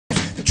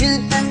The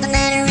truth of the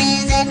matter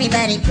is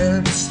everybody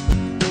poops.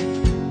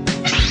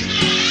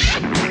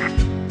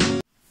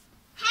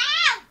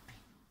 Help!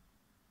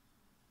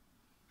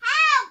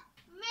 Help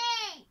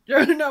me!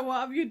 Jonah, what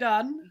have you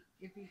done?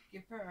 Give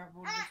her a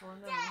water before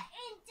now. In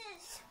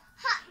this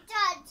hot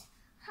dog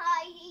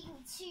hiding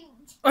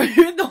suit. Are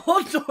you in the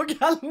hot dog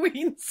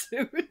Halloween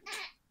suit? Someone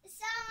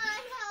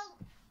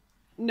help.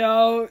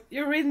 No,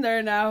 you're in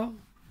there now.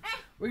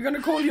 We're gonna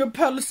call you a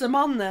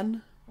pölseman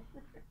then.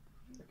 Put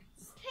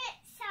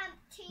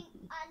something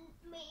on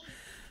me.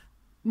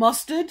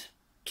 Mustard?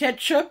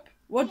 Ketchup?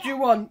 What do you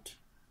want?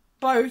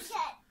 Both?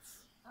 Yes.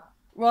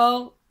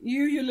 Well,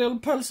 you little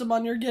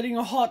pölseman, you're getting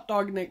a hot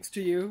dog next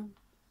to you.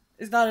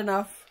 Is that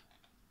enough?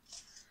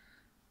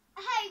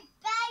 Hey,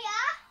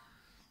 Bella.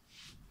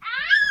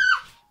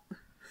 Help!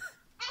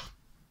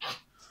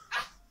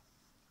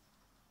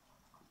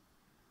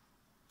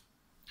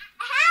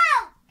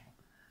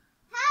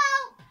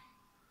 Help!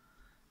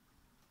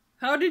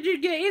 How did you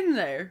get in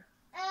there?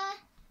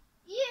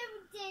 You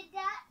did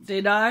that.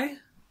 Did I? Yeah.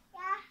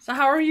 So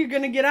how are you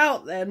gonna get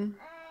out then?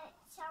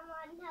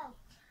 Someone help.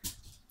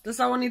 Does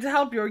someone need to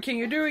help you or can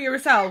you do it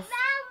yourself?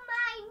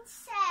 Mine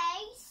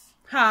says.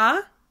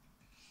 Huh?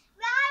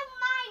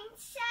 Mine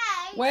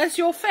says. Where's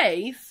your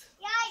face?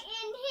 Yeah,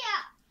 in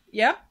here.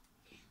 Yep.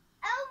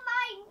 Oh,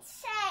 mine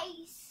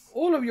says.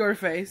 All of your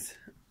face.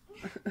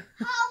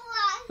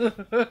 Hold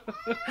on.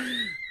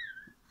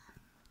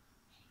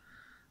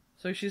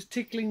 So she's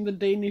tickling the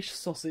Danish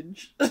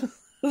sausage. Okay.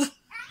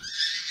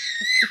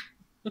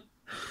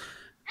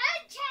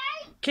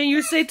 Can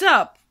you sit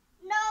up?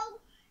 No.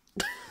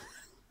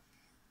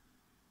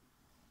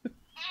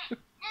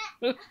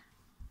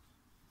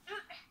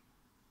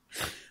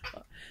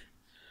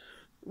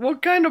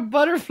 What kind of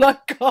butterfly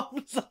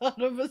comes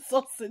out of a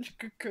sausage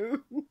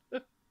cocoon?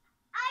 I'm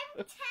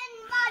 10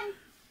 months.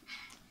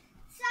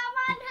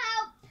 Someone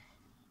help.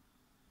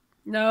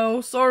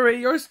 No, sorry,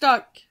 you're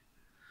stuck.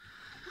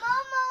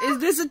 Mama. Is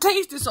this a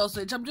tasty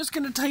sausage? I'm just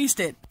gonna taste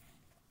it.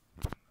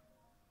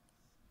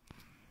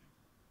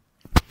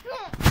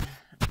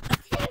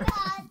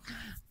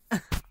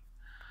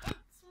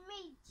 It's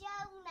me,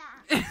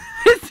 Jonah.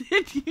 Is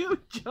it you,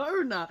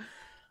 Jonah?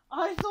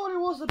 I thought it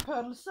was a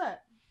pearl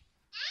set.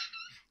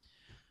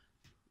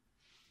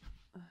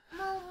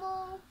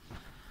 Momo.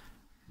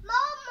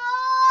 Momo.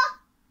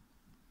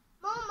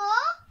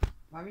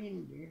 Vad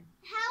vill du?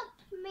 Help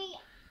me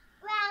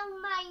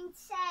round my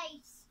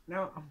face.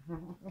 No.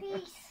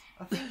 Please.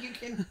 I think you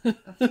can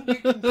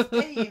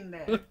stay in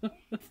there.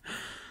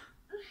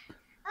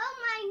 Oh,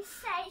 my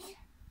face.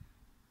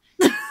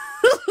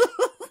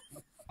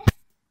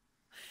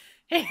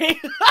 Hey,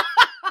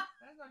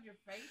 That's not your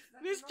face.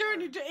 That's this an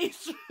turned arm. into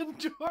Ace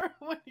Ventura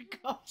when he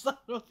comes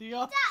out of the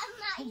That's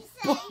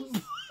my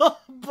face.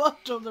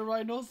 butt of the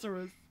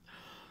rhinoceros.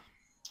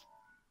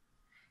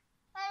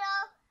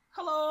 Hello.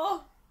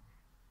 Hello.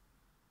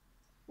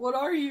 What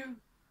are you?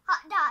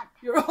 Hot dog.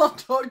 You're a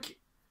hot dog.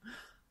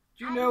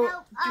 Do you know?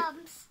 No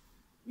arms.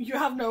 You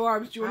have no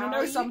arms. Do you want to How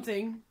know are you?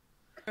 something?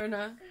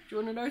 Jonah, do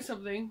you want to know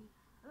something?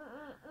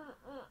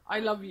 I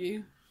love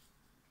you.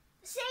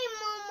 Say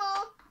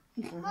Momo.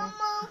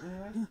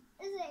 Momo.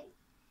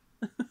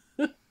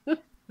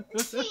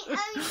 Say. She only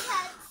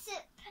had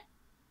sip.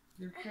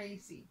 You're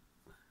crazy.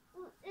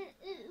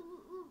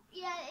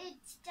 Yeah,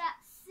 it's that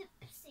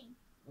sipsy.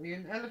 You're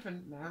an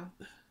elephant now.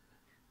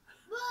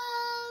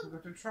 Whoa. You've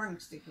got a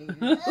trunk sticking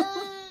in.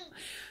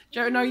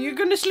 Jonah, you're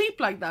gonna sleep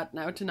like that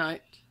now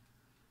tonight?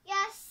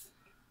 Yes.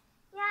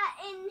 Yeah,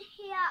 in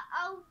here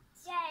all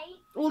day.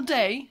 All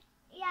day?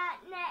 Yeah,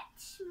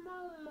 next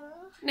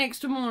Momo. Next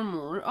to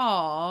more.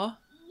 Aww.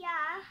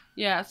 Yeah.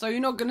 Yeah, so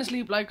you're not gonna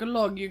sleep like a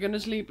log, you're gonna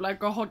sleep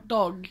like a hot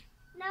dog.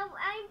 No,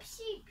 I'm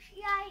sheep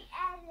like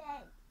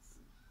Alex.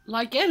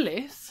 Like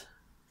Ellis?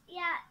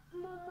 Yeah,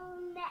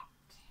 Momo net.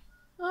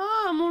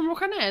 Ah, Mormor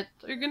Jeanette.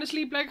 Are you gonna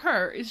sleep like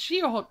her? Is she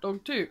a hot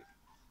dog too?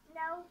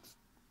 No.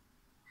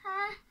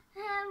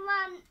 Her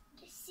one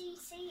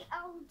CC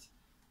old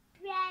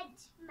bread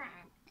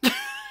man.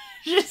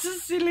 She's a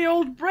silly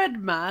old bread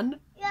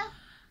man. Yeah.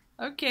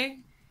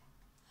 Okay.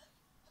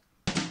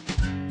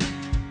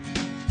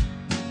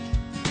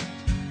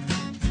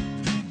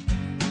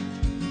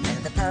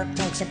 Well, the Pope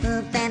takes a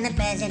poop and the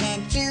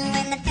President too,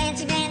 and the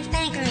fancy pants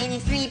banker in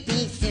his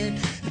three-piece suit.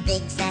 The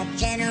big fat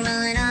general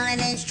and all of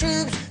his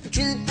troops. The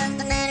truth of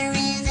the matter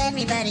is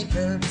everybody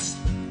poops.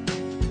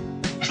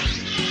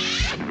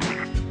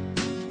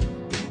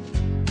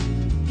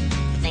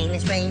 The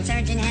famous brain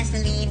surgeon has to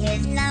leave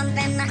his lump,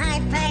 and the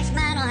high-priced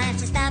model has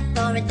to stop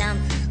for a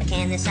dump. But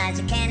can the sides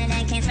of Canada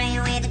can't spray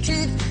away the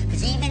truth?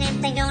 Cause even if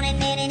they don't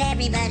admit it,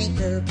 everybody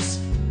poops.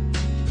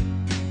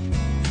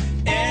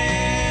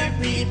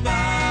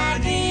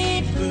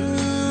 Everybody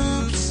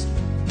poops.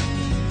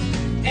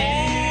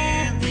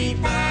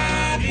 Everybody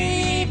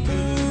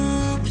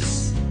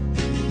poops.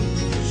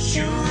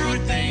 Sure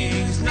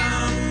things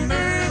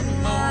number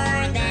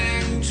more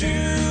than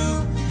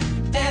two.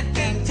 Death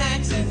and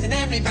taxes and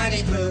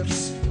everybody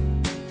poops.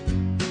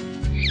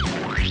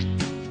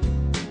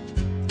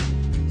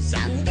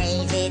 Some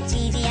days it's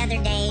easier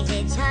other days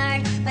it's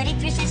hard. But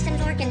if your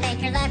system's working,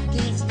 thank your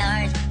lucky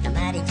stars.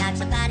 Nobody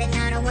talks about it,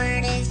 not a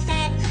word is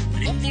said.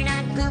 But if you're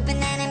not pooping,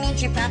 then it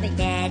means you're probably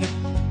dead.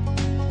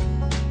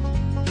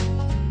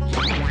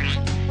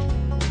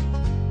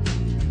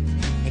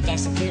 The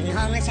destitute and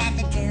homeless have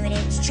to do it,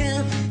 it's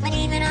true. But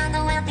even all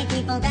the wealthy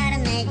people gotta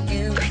make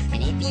do.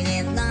 And if you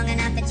live long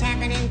enough, it's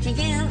happening to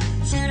you.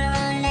 Sooner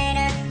or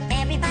later,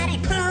 everybody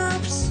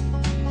poops.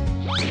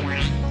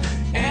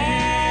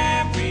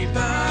 Everybody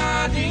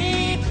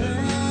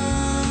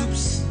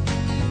poops.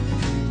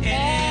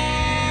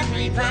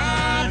 Everybody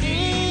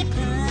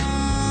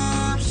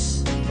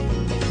poops.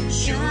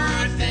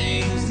 Sure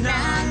things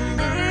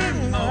number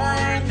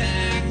more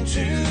than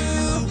two.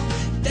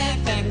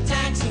 Death and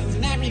taxes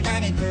and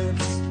everybody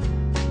poops.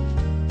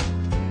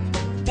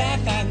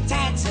 Death and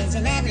taxes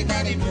and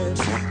everybody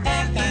poops.